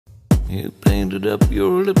You painted up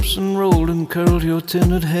your lips and rolled and curled your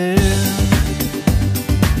tinted hair.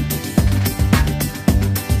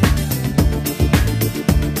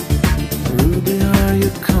 Ruby, are you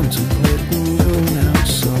contemplating going out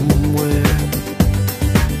somewhere?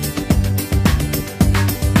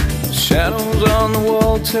 Shadows on the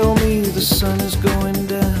wall tell me the sun is going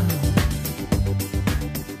down.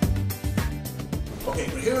 Okay,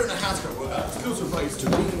 we're here in Ahascragh. We've got exclusive rights to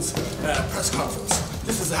Dean's press conference.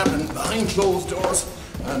 This is happening behind closed doors,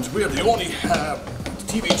 and we're the only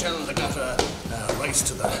TV channel that got rights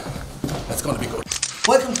to that. That's going to be good.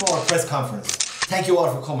 Welcome to our press conference. Thank you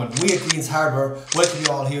all for coming. We at Dean's Hardware welcome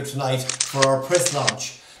you all here tonight for our press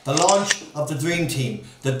launch. The launch of the Dream Team.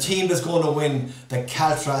 The team that's going to win the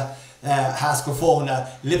Caltra Ahascragh Fohenagh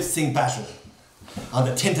lip sync battle on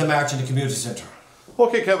the 10th of March in the Community Centre.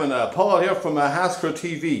 Okay, Kevin, Paul here from Ahascragh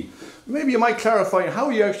TV. Maybe you might clarify how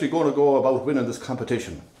are you actually going to go about winning this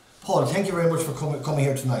competition? Paul, thank you very much for coming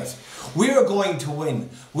here tonight. We are going to win.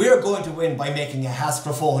 We are going to win by making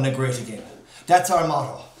Ahascragh Fohenagh great again. That's our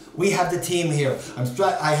motto. We have the team here.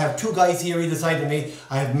 I have two guys here either side of me.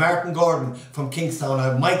 I have Martin Gordon from Kingstown. I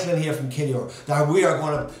have Michael in here from Killior. We are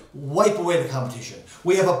going to wipe away the competition.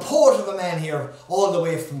 We have a poet of a man here all the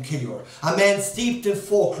way from Killior. A man steeped in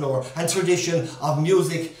folklore and tradition of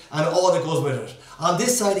music and all that goes with it. On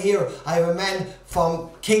this side here, I have a man from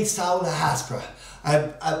Kingstown, Ahascragh.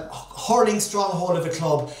 A hurling stronghold of a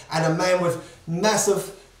club and a man with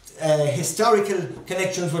massive historical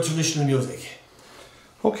connections with traditional music.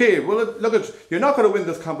 Okay, well look, you're not going to win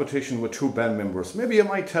this competition with two band members. Maybe you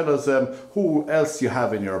might tell us who else you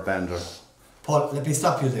have in your band. Paul, let me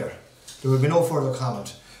stop you there. There will be no further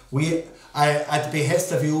comment. At the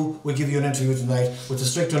behest of you, we give you an interview tonight with the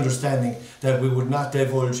strict understanding that we would not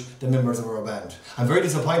divulge the members of our band. I'm very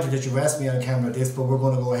disappointed that you've asked me on camera this, but we're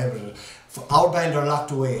going to go ahead with it. Our band are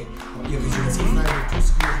locked away. You can see tonight with two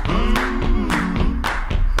security.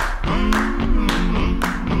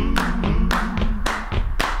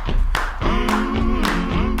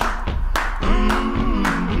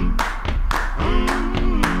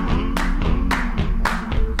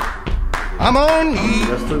 I'm on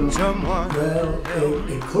Western someone. Well,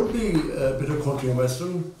 it could be a bit of country and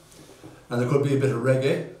western, and there could be a bit of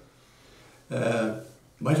reggae.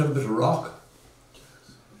 Might have a bit of rock.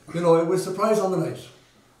 You know, it was a surprise on the night.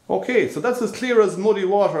 Okay, so that's as clear as muddy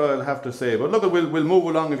water, I'll have to say. But look, we'll move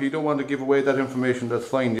along. If you don't want to give away that information, that's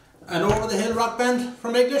fine. An over-the-hill rock band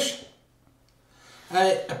from English,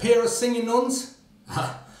 a pair of singing nuns,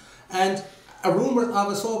 and a rumour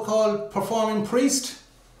of a so-called performing priest,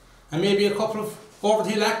 and maybe a couple of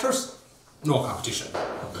over-the-hill actors. No competition.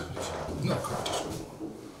 No competition.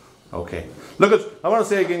 Okay. Look, I want to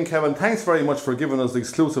say again, Kevin, thanks very much for giving us the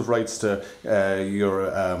exclusive rights to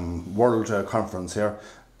your world conference here.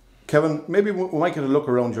 Kevin, maybe we might get a look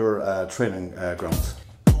around your training grounds.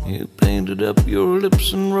 You painted up your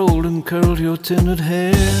lips and rolled and curled your tinted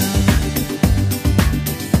hair.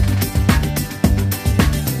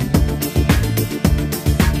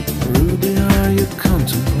 Ruby, are you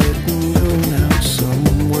contemplating going out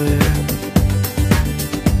somewhere?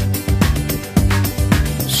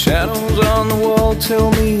 Shadows on the wall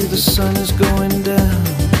tell me the sun is going down.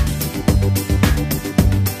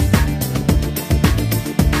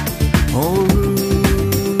 Oh, Ruby,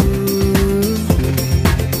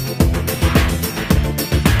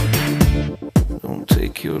 don't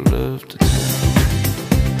take your love to town.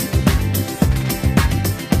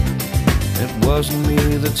 It wasn't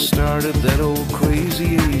me that started that old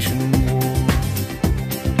crazy Asian war,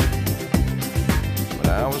 but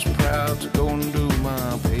I was proud to go and do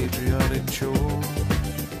my patriotic chore.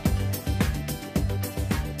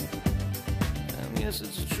 And yes,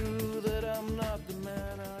 it's true.